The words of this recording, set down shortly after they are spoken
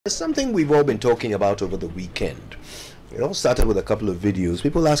It's something we've all been talking about over the weekend. It all started with a couple of videos,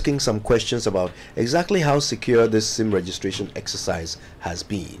 people asking some questions about exactly how secure this SIM registration exercise has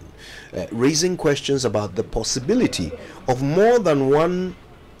been, raising questions about the possibility of more than one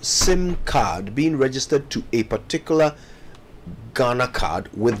SIM card being registered to a particular Ghana card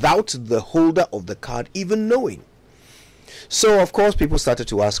without the holder of the card even knowing. So, of course, people started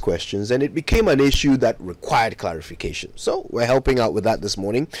to ask questions, and it became an issue that required clarification. So, we're helping out with that this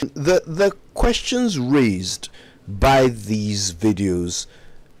morning. The questions raised by these videos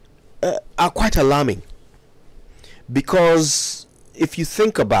are quite alarming, because if you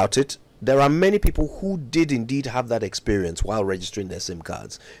think about it, there are many people who did indeed have that experience while registering their SIM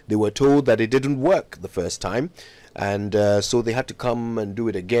cards. They were told that it didn't work the first time, and so they had to come and do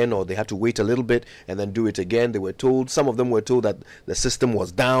it again, or they had to wait a little bit and then do it again. They were told, some of them were told that the system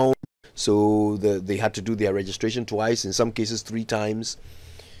was down, so they had to do their registration twice, in some cases 3 times.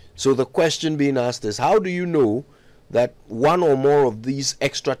 So the question being asked is, how do you know that one or more of these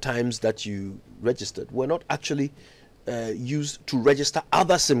extra times that you registered were not actually used to register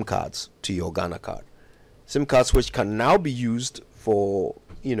other SIM cards to your Ghana card? SIM cards which can now be used for,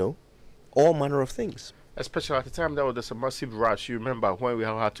 all manner of things. Especially at the time there was a massive rush. You remember when we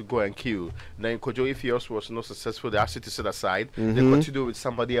had to go and queue. Then Kojo, if yours was not successful, they asked you to set aside. They continue with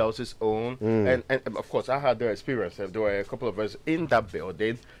somebody else's own. And of course, I had their experience. There were a couple of us in that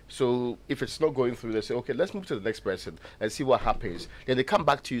building. So if it's not going through, they say, okay, let's move to the next person and see what happens. Then they come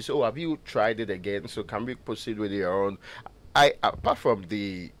back to you. So, oh, have you tried it again? So can we proceed with your own? Apart from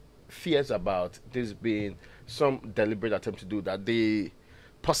the fears about this being some deliberate attempt to do that, the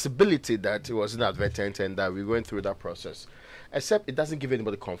possibility that it was inadvertent and that we went through that process, except it doesn't give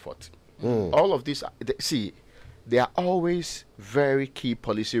anybody comfort. All of these, there are always very key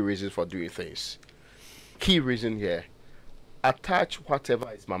policy reasons for doing things. Key reason here: attach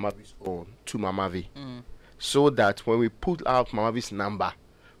whatever is Mamavi's own to Mamavi, so that when we put out Mamavi's number,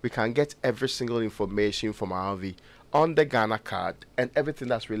 we can get every single information from Mamavi on the Ghana card and everything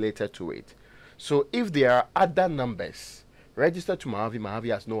that's related to it. So if there are other numbers registered to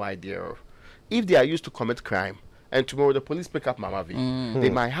Mamavi has no idea of. If they are used to commit crime and tomorrow the police pick up Mamavi, they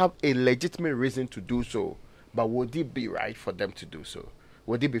might have a legitimate reason to do so. But would it be right for them to do so?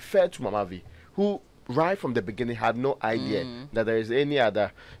 Would it be fair to Mamavi, who right from the beginning had no idea that there is any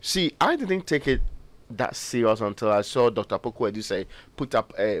other? See, I didn't take it that serious until I saw Dr. Poku put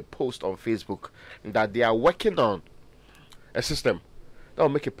up a post on Facebook that they are working on a system that will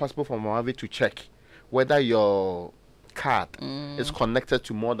make it possible for Mamavi to check whether your card is connected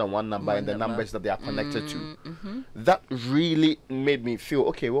to more than one number and the numbers that they are connected to. That really made me feel,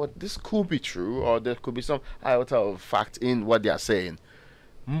 okay, well, this could be true, or there could be some iota of fact in what they are saying.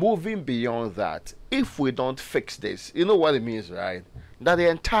 Moving beyond that, if we don't fix this, you know what it means, right? That the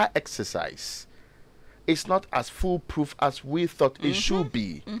entire exercise is not as foolproof as we thought it should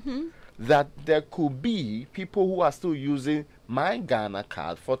be. That there could be people who are still using my Ghana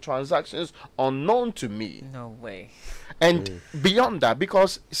card for transactions unknown to me. No way. And beyond that,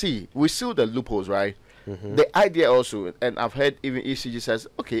 because, see, we seal the loopholes, right? The idea also, and I've heard even ECG says,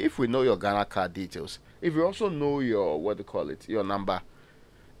 okay, if we know your Ghana card details, if we also know your, your number,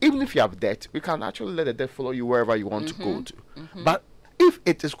 even if you have debt, we can actually let the debt follow you wherever you want to go to. But if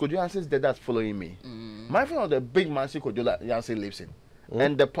it is Kojo Yancey's debt that's following me, my friend of the big mansion Kojo Yancey lives in,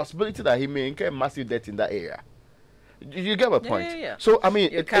 and the possibility that he may incur massive debt in that area. You get my point? Yeah. So, I mean,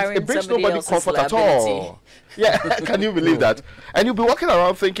 it brings nobody comfort at all. Yeah, can you believe that? And you'll be walking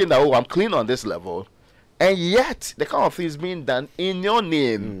around thinking that, oh, I'm clean on this level. And yet, the kind of things being done in your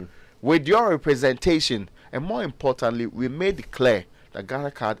name, with your representation. And more importantly, we made it clear that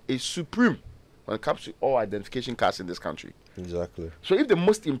Ghana card is supreme when it comes to all identification cards in this country. Exactly. So if the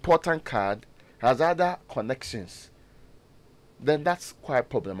most important card has other connections, then that's quite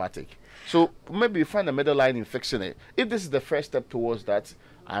problematic. So maybe we find a middle line in fixing it. If this is the first step towards that,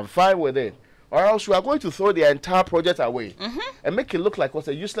 I'm fine with it. Or else we are going to throw the entire project away and make it look like it was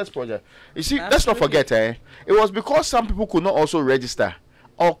a useless project. You see, let's not forget, it was because some people could not also register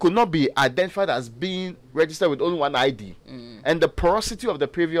or could not be identified as being registered with only one ID. And the porosity of the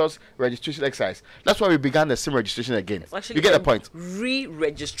previous registration exercise. That's why we began the SIM registration again. You get the point?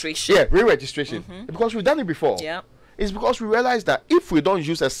 Re-registration. Yeah, re-registration. Because we've done it before. Yeah. It's because we realize that if we don't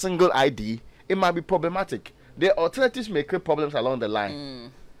use a single ID, it might be problematic. The alternatives may create problems along the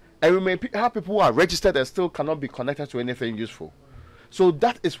line. And we may have people who are registered and still cannot be connected to anything useful. So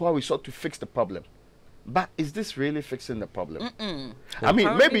that is why we sought to fix the problem. But is this really fixing the problem? I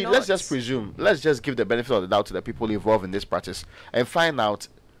mean, maybe let's just presume, let's just give the benefit of the doubt to the people involved in this practice and find out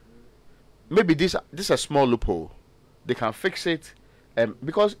maybe this is a small loophole. They can fix it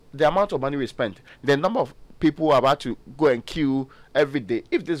because the amount of money we spent, the number of people who are about to go and queue every day,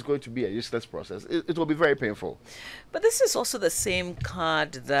 if this is going to be a useless process, it will be very painful. But this is also the same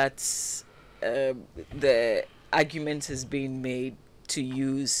card that the argument has been made to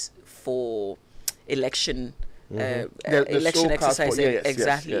use for election election exercise.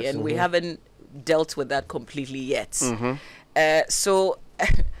 Exactly. Yes, and we haven't dealt with that completely yet. So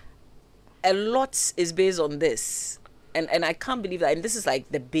a lot is based on this. And I can't believe that. And this is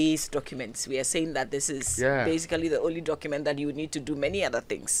like the base documents. We are saying that this is basically the only document that you would need to do many other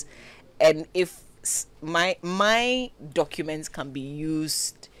things. And if my documents can be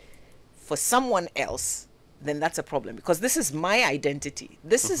used for someone else, then that's a problem. Because this is my identity.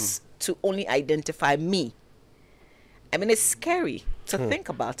 This is to only identify me. I mean, it's scary to think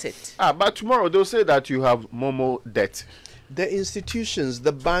about it. But tomorrow they'll say that you have Momo debt. The institutions,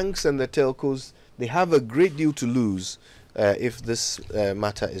 the banks and the telcos, they have a great deal to lose if this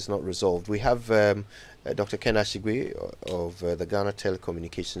matter is not resolved. We have Dr. Ken Ashigbey of the Ghana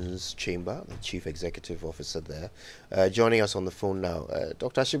Telecommunications Chamber, the Chief Executive Officer there, joining us on the phone now.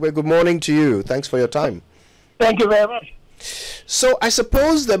 Dr. Ashigbey, good morning to you. Thanks for your time. Thank you very much. So I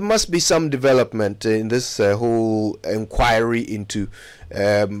suppose there must be some development in this whole inquiry into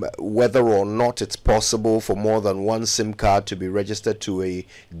whether or not it's possible for more than one SIM card to be registered to a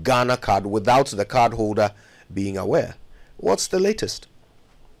Ghana card without the cardholder being aware. What's the latest?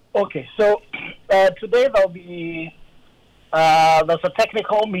 Okay, so today there'll be there's a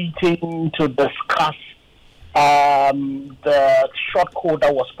technical meeting to discuss the short code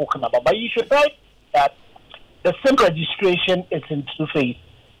that was spoken about. But you should know that the SIM registration is in two phases.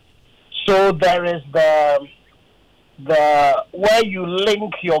 So there is the where you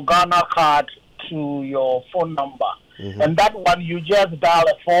link your Ghana card to your phone number. And that one you just dial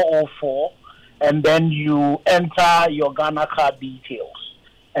a 404 and then you enter your Ghana card details.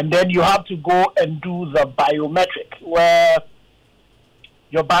 And then you have to go and do the biometric where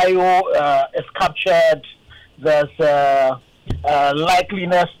your bio is captured. There's a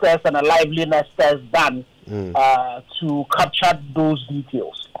likeliness test and a liveliness test done to capture those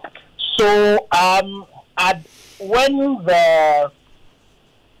details. So when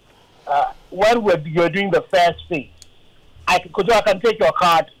you're doing the first phase, I can take your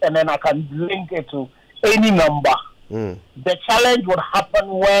card and then I can link it to any number. The challenge would happen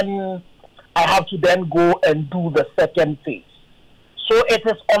when I have to then go and do the second phase. So it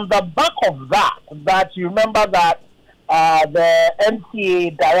is on the back of that you remember that the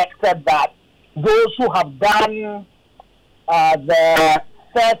NCA directed that those who have done the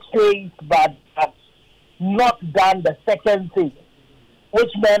first phase but have not done the second phase, which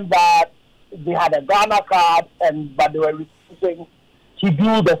meant that they had a Ghana card but they were refusing to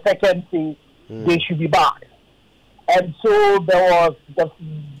do the second phase, they should be barred. And so there was the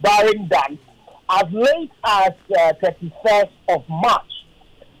barring done. As late as 31st of March,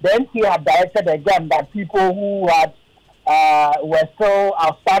 the NCA had directed again that people who had were still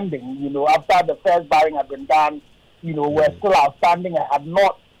outstanding, after the first barring had been done, were still outstanding and had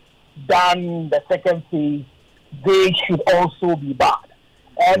not done the second phase, they should also be barred.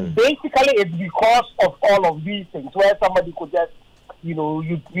 And basically it's because of all of these things, where somebody could just,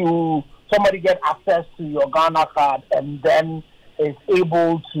 somebody get access to your Ghana card and then is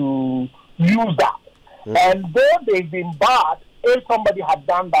able to use that. And though they've been barred, if somebody had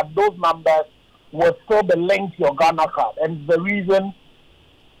done that, those numbers would still be linked to your Ghana card. And the reason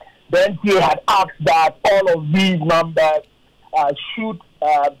the NTA had asked that all of these numbers should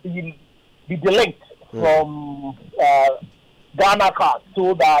be delinked from Ghana card,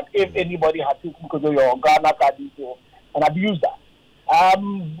 so that if anybody had taken your Ghana card details and abused that.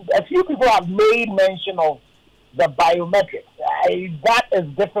 A few people have made mention of the biometrics. That is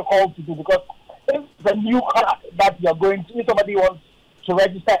difficult to do because if it's a new card that you're going to, if somebody wants to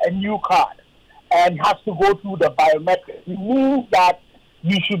register a new card and has to go through the biometrics, it means that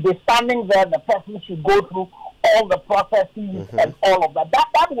you should be standing there, the person should go through all the processes and all of that.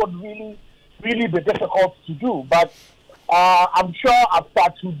 That would really, really be difficult to do. But I'm sure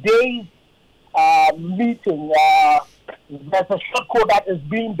after today's meeting, there's a short code that is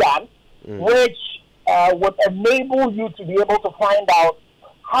being done, which would enable you to be able to find out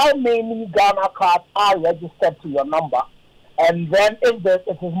how many Ghana cards are registered to your number. And then if it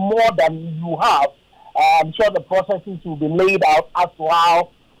is more than you have, I'm sure the processes will be laid out as to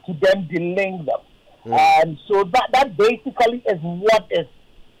how to then delink them. And so that basically is what is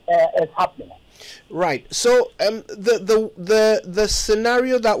happening. Right. So the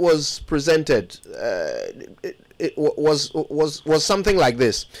scenario that was presented it was something like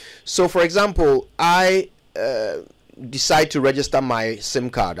this. So, for example, I decide to register my SIM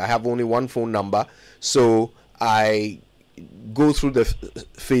card. I have only one phone number, so I go through the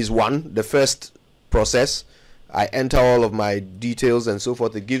phase 1, the first process. I enter all of my details and so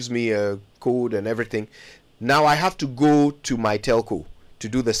forth. It gives me a code and everything. Now I have to go to my telco to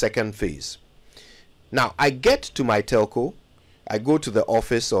do the second phase. Now I get to my telco, I go to the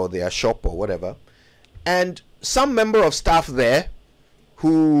office or their shop or whatever, and some member of staff there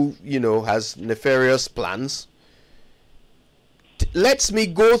who, you know, has nefarious plans lets me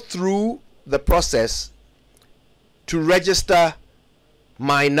go through the process to register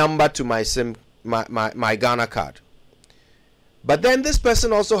my number to my SIM, my Ghana card. But then this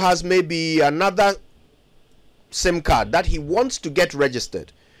person also has maybe another SIM card that he wants to get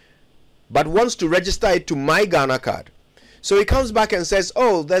registered, but wants to register it to my Ghana card. So he comes back and says,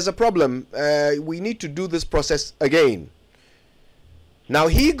 oh, there's a problem. We need to do this process again. Now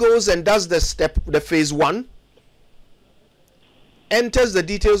he goes and does the phase 1, enters the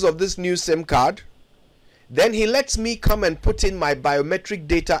details of this new SIM card. Then he lets me come and put in my biometric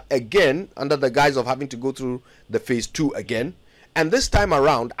data again under the guise of having to go through the phase 2 again. And this time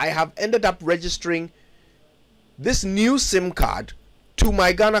around, I have ended up registering this new SIM card to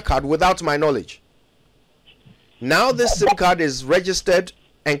my Ghana card without my knowledge. Now this SIM card is registered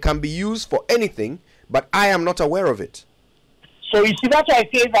and can be used for anything, but I am not aware of it. So you see, that's why I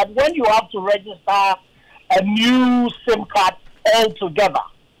say that when you have to register a new SIM card altogether,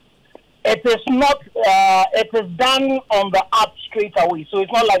 it is not. It is done on the app straight away. So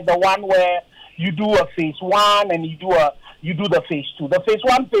it's not like the one where you do a phase 1 and you do the phase 2. The phase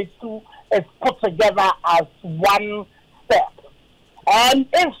 1, phase 2 is put together as one step. And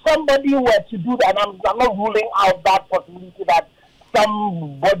if somebody were to do that, I'm not ruling out that possibility that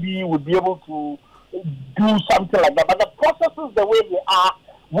somebody would be able to do something like that. But the processes, the way they are,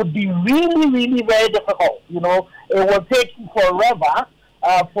 would be really, really very difficult. You know, it will take forever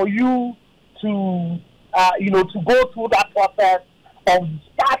for you to, to go through that process of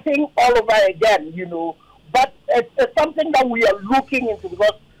starting all over again, you know. But it's something that we are looking into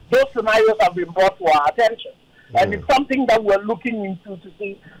because those scenarios have been brought to our attention. And it's something that we're looking into to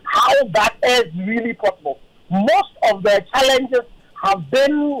see how that is really possible. Most of the challenges have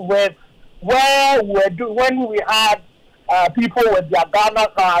been with when we had people with their Ghana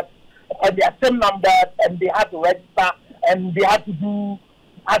cards and their SIM numbers, and they had to register, and they had to do,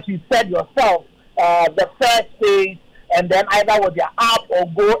 as you said yourself, the first phase, and then either with their app or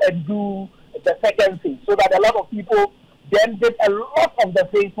go and do the second phase. So that a lot of people then did a lot of the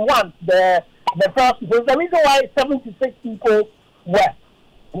phase 1, the first phase. The reason why 76 people were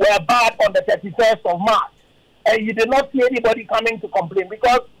barred on the 31st of March, and you did not see anybody coming to complain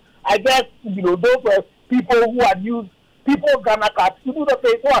because I guess, those were people who had used people's Ghana cards to do the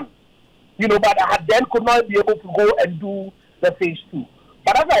phase 1, but then could not be able to go and do the phase 2.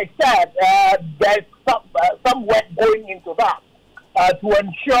 But as I said, there's some work going into that to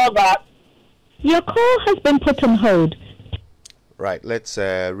ensure that. Your call has been put on hold. Right, let's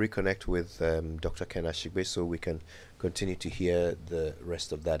reconnect with Dr. Ken Ashigbey so we can continue to hear the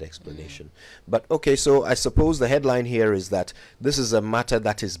rest of that explanation. But okay, so I suppose the headline here is that this is a matter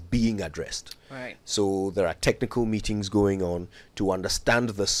that is being addressed. Right. So there are technical meetings going on to understand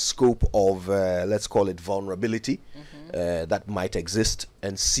the scope of, let's call it vulnerability, that might exist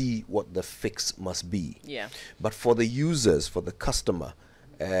and see what the fix must be. Yeah. But for the users, for the customer,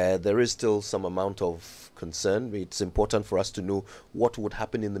 there is still some amount of concern. It's important for us to know what would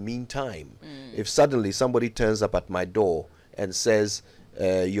happen in the meantime. If suddenly somebody turns up at my door and says,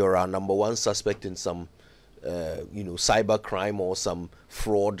 you're our #1 suspect in some, cyber crime or some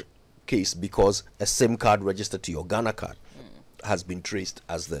fraud case because a SIM card registered to your Ghana card has been traced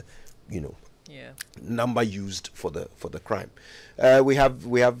as the, number used for the crime. We have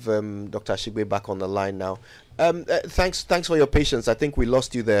Dr. Ashigbey back on the line now. Thanks for your patience. I think we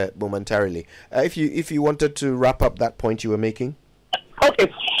lost you there momentarily. If you wanted to wrap up that point you were making.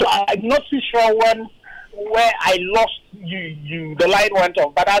 Okay, so I'm not too sure where I lost you. The line went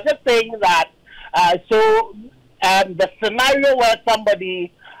off, but I was just saying that. The scenario where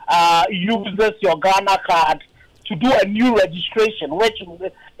somebody uses your Ghana card to do a new registration, which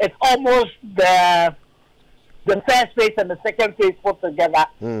it's almost the first phase and the second phase put together,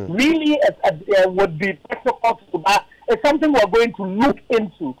 really would be difficult to do. It's something we're going to look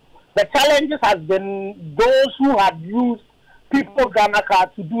into. The challenges has been those who have used people's Ghana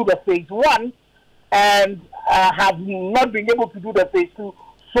card to do the phase 1 and have not been able to do the phase 2,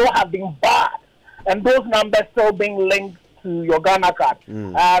 so have been barred. And those numbers still being linked to your Ghana card.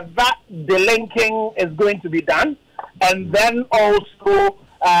 That the linking is going to be done. And then also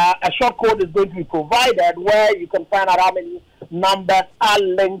a short code is going to be provided where you can find out how many numbers are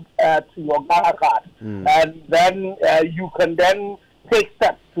linked to your Ghana card. And then you can then take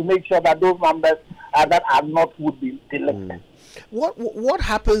steps to make sure that those numbers that are not would be deleted. What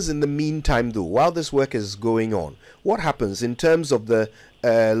happens in the meantime, though, while this work is going on? What happens in terms of the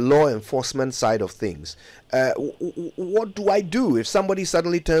law enforcement side of things? What do I do if somebody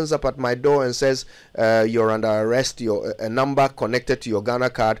suddenly turns up at my door and says you're under arrest, a number connected to your Ghana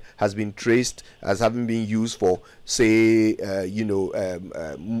card has been traced as having been used for, say,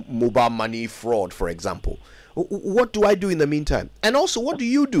 mobile money fraud, for example? What do I do in the meantime? And also, what do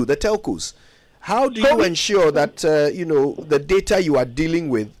you do, the telcos? How do you ensure that the data you are dealing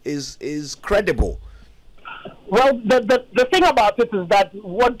with is credible? Well, the thing about it is that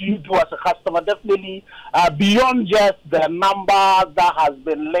what do you do as a customer? Definitely, beyond just the number that has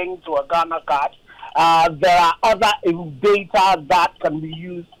been linked to a Ghana card, there are other data that can be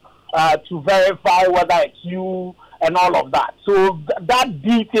used to verify whether it's you and all of that. So that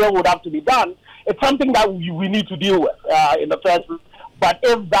detail would have to be done. It's something that we need to deal with in the first place. But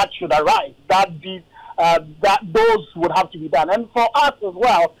if that should arise, those would have to be done. And for us as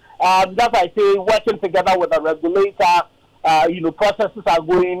well, as I say, working together with the regulator, processes are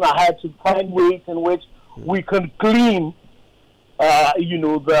going ahead to find ways in which we can clean,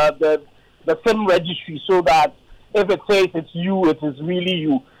 the SIM registry so that if it says it's you, it is really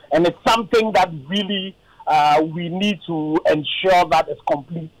you. And it's something that really we need to ensure that it's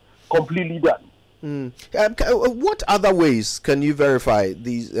completely done. What other ways can you verify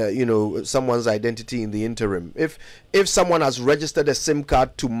these, someone's identity in the interim? If someone has registered a SIM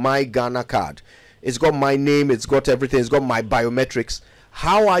card to my Ghana card, it's got my name, it's got everything, it's got my biometrics.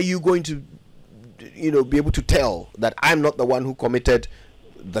 How are you going to, be able to tell that I'm not the one who committed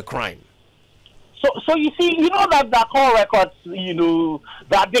the crime? So you see, that the call records,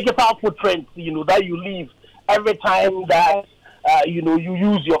 that digital footprint, that you leave every time that you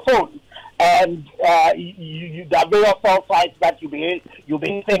use your phone. And there are various cell sites that you'll be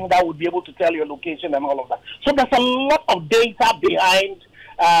hitting that would be able to tell your location and all of that. So there's a lot of data behind,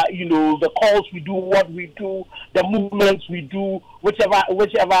 the calls we do, what we do, the movements we do, whichever who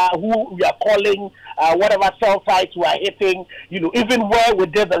we are calling, whatever cell sites we are hitting, even where we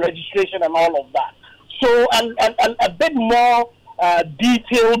did the registration and all of that. So and a bit more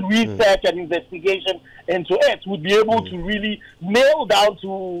detailed research and investigation into it would be able to really nail down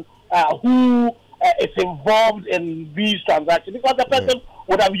to who is involved in these transactions, because the person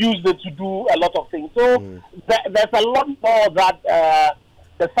would have used it to do a lot of things. So there's a lot more that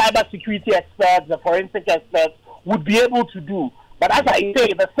the cybersecurity experts, the forensic experts would be able to do. But as I say,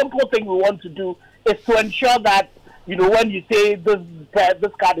 the simple thing we want to do is to ensure that, when you say this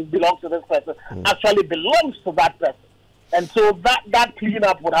card belongs to this person, actually belongs to that person. And so that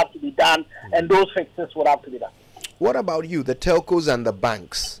cleanup would have to be done, and those fixes would have to be done. What about you, the telcos and the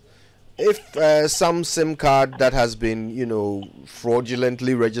banks? If some SIM card that has been,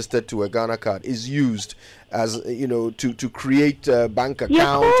 fraudulently registered to a Ghana card is used as, to create a bank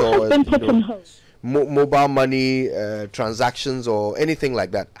account or mobile money transactions or anything like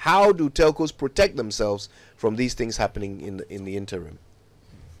that, how do telcos protect themselves from these things happening in the interim?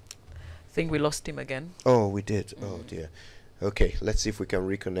 I think we lost him again. Oh, we did. Oh, dear. Okay, let's see if we can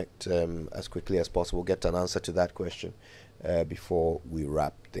reconnect as quickly as possible, get an answer to that question before we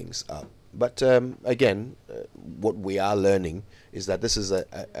wrap things up. But again, what we are learning is that this is a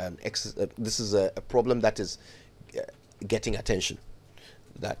problem that is getting attention,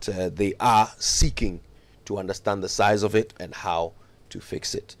 that they are seeking to understand the size of it and how to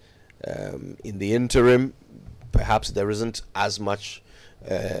fix it. In the interim, perhaps there isn't as much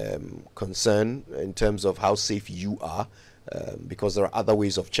concern in terms of how safe you are, because there are other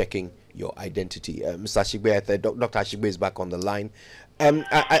ways of checking your identity. Mr. Ashigbey, I think Dr. Ashigbey is back on the line.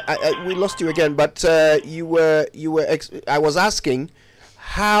 We lost you again, but I was asking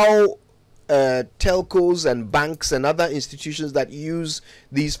how telcos and banks and other institutions that use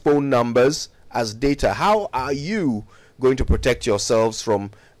these phone numbers as data, how are you going to protect yourselves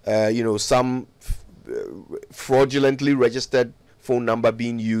from some fraudulently registered phone number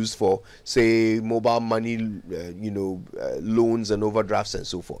being used for, say, mobile money, loans and overdrafts and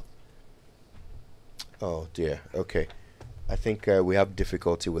so forth? Oh dear. Okay, I think we have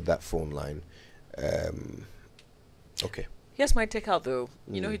difficulty with that phone line. Okay. Here's my take out though.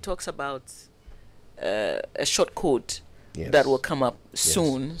 He talks about a short code that will come up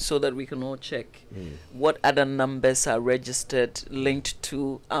soon, so that we can all check what other numbers are registered linked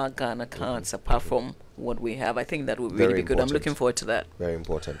to our Ghana cards apart from what we have. I think that would really be good. I'm looking forward to that. Very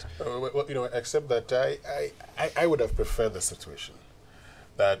important. Well, except that I would have preferred the situation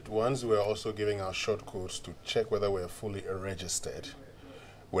that once we're also giving our short codes to check whether we're fully registered,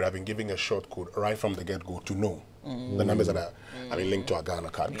 would have been giving a short code right from the get-go to know the numbers that are linked to our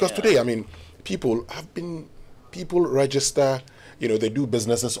Ghana card. Because today, I mean, people register, you know, they do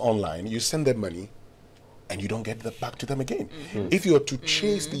businesses online, you send them money, and you don't get that back to them again. If you are to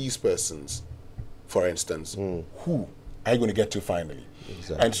chase these persons, for instance, who are you going to get to finally?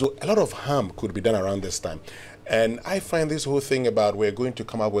 Exactly. And so a lot of harm could be done around this time. And I find this whole thing about we're going to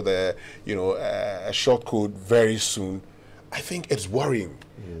come up with a short code very soon, I think it's worrying.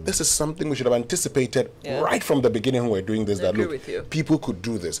 This is something we should have anticipated right from the beginning when we're doing this. That look, people could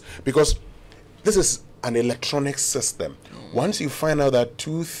do this, because this is an electronic system. Once you find out that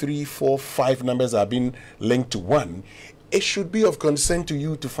 2, 3, 4, 5 numbers are being linked to one, it should be of concern to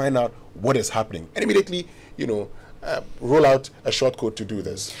you to find out what is happening and immediately, you know, roll out a short code to do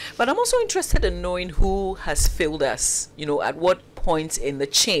this. But I'm also interested in knowing who has failed us. You know, at what point in the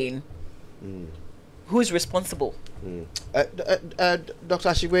chain, who is responsible? Dr.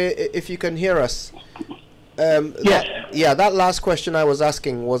 Ashigbey, if you can hear us. Yes. That last question I was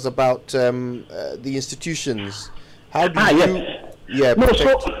asking was about the institutions. How do you... Yes. Yeah. No,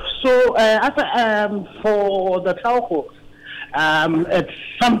 so as for the telcos, it's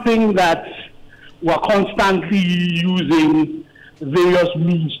something that we're constantly using various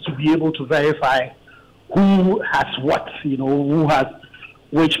means to be able to verify who has what, you know, who has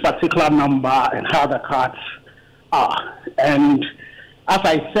which particular number and how the cards are. And as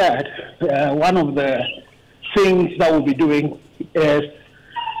I said, one of the things that we'll be doing is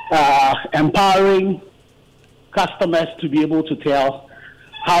empowering customers to be able to tell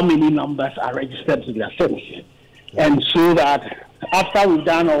how many numbers are registered to their SIMs. And so that after we've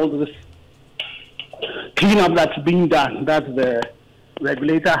done all this cleanup that's being done, that the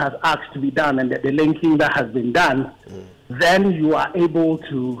regulator has asked to be done, and the linking that has been done, then you are able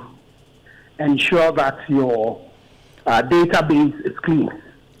to ensure that your database is clean.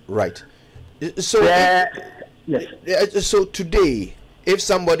 Right. So, yes. So today, if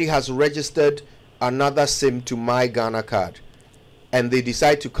somebody has registered another SIM to my Ghana card, and they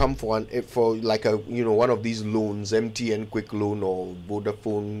decide to come for like a, you know, one of these loans, MTN quick loan or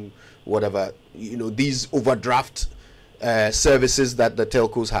Vodafone, whatever, you know, these overdraft services that the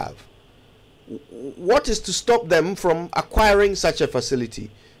telcos have, what is to stop them from acquiring such a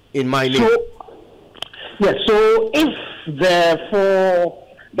facility in my name? So if therefore,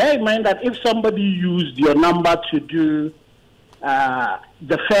 bear in mind that if somebody used your number to do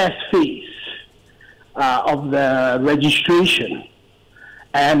the first phase of the registration,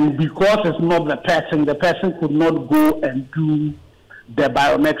 and because it's not the person could not go and do the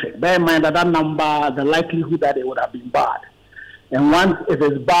biometric. Bear in mind that that number, the likelihood that it would have been bad. And once it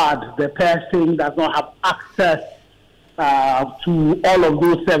is bad, the person does not have access to all of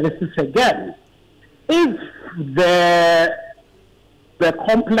those services again. If the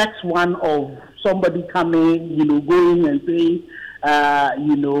complex one of somebody coming, you know, going and saying,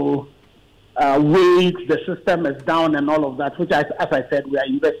 wait, the system is down and all of that, which, as I said, we are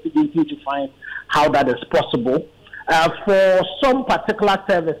investigating to find how that is possible. For some particular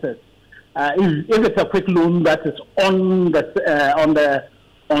services, if it's a quick loan that is on the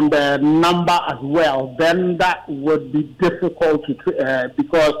number as well, then that would be difficult to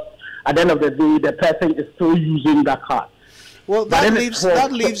because at the end of the day, the person is still using that card. Well,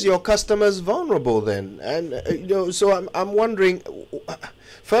 that leaves your customers vulnerable then, and you know. So I'm wondering.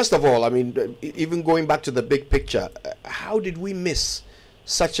 First of all, I mean, even going back to the big picture, how did we miss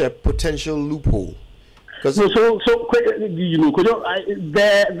such a potential loophole? The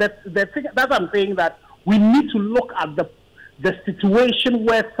thing that I'm saying, that we need to look at the situation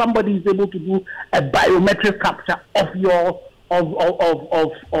where somebody is able to do a biometric capture of your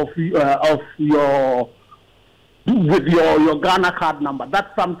Ghana card number.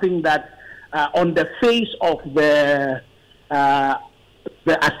 That's something that on the face of the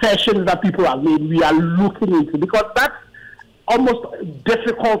assertions that people have made, we are looking into, because that's almost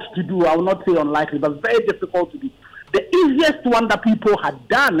difficult to do. I will not say unlikely, but very difficult to do. The easiest one that people had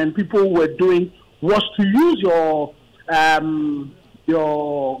done and people were doing was to use your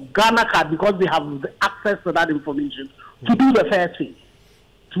Ghana card, because they have the access to that information, to do the first phase,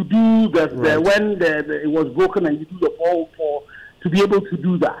 to do when it was broken and you do the 404, to be able to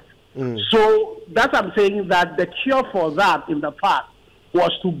do that. So that's what I'm saying, that the cure for that in the past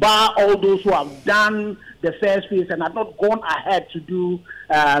was to bar all those who have done the first phase and have not gone ahead to do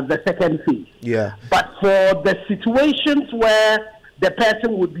the second phase. Yeah. But for the situations where the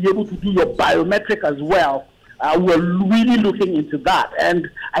person would be able to do your biometric as well, we're really looking into that. And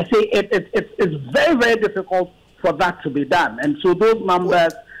I say it's very, very difficult for that to be done. And so those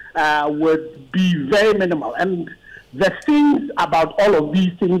numbers would be very minimal. And the things about all of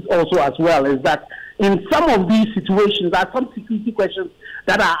these things also as well is that in some of these situations, there are some security questions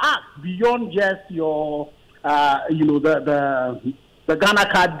that are asked beyond just your, the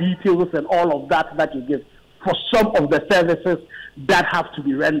Ghana card details and all of that you give for some of the services that have to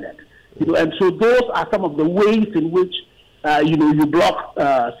be rendered. And so those are some of the ways in which you block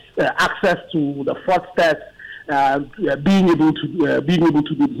access to the fraudsters being able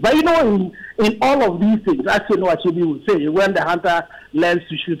to do this. But in all of these things, as you know, Ashigbey would say, when the hunter learns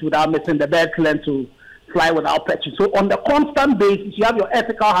to shoot without missing, the bird learns to fly without perching. So on the constant basis, you have your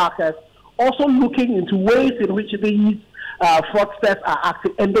ethical hackers also looking into ways in which these fraudsters are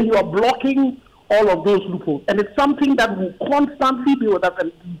acting, and then you are blocking all of those loopholes. And it's something that will constantly be with us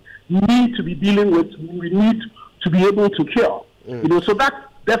and need to be dealing with. We need to be able to cure. So that's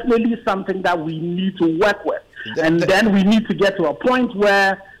definitely something that we need to work with. And then we need to get to a point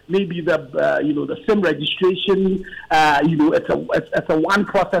where maybe the SIM registration, it's a one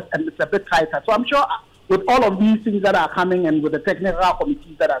process and it's a bit tighter. So I'm sure with all of these things that are coming and with the technical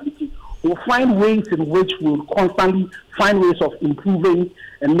committees that are meeting, we'll find ways in which we'll constantly find ways of improving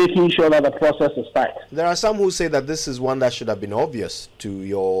and making sure that the process is tight. There are some who say that this is one that should have been obvious to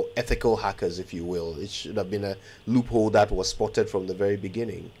your ethical hackers, if you will. It should have been a loophole that was spotted from the very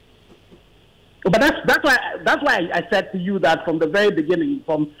beginning. But that's why I said to you that from the very beginning,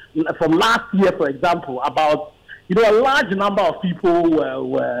 from last year, for example, about a large number of people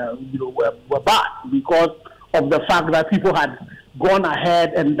were bad because of the fact that people had gone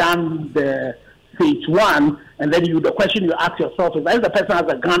ahead and done the stage one, and then the question you ask yourself is, if the person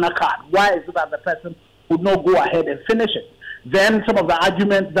has a Ghana card, why is it that the person would not go ahead and finish it? Then some of the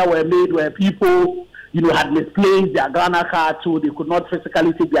arguments that were made were people had misplaced their Ghana card, so they could not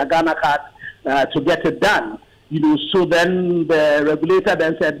physically take their Ghana card to get it done. So then the regulator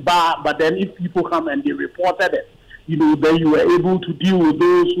then said, but then if people come and they reported it, then you were able to deal with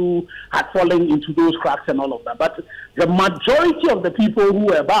those who had fallen into those cracks and all of that. But the majority of the people who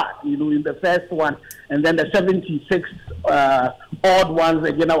were bad, in the first one, and then the 76 odd ones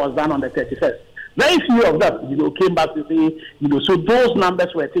again that was done on the 31st. Very few of them, came back to say, so those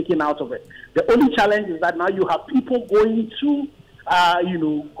numbers were taken out of it. The only challenge is that now you have people going to,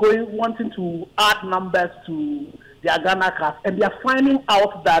 wanting to add numbers to their Ghana cards, and they are finding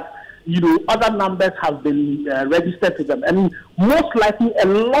out that other numbers have been registered to them, and most likely a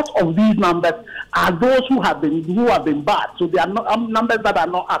lot of these numbers are those who have been bad. So they are not numbers that are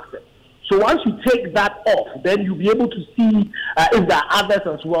not active. So once you take that off, then you'll be able to see if there are others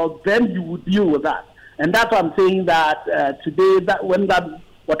as well. Then you will deal with that, and that's why I'm saying that today, that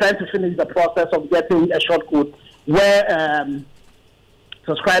we're trying to finish the process of getting a short code where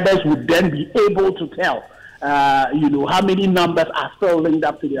subscribers would then be able to tell. How many numbers are still linked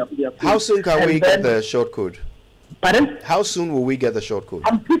up to their phone. How soon can we get the short code? Pardon? How soon will we get the short code?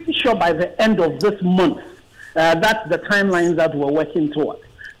 I'm pretty sure by the end of this month. That's the timelines that we're working towards.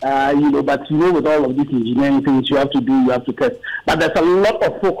 But with all of these engineering things you have to test. But there's a lot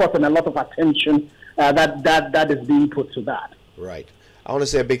of focus and a lot of attention that is being put to that. Right. I want to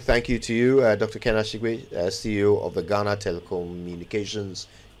say a big thank you to you, Dr. Ken Ashigbey, CEO of the Ghana Telecommunications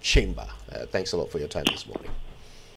Chamber. Thanks a lot for your time this morning.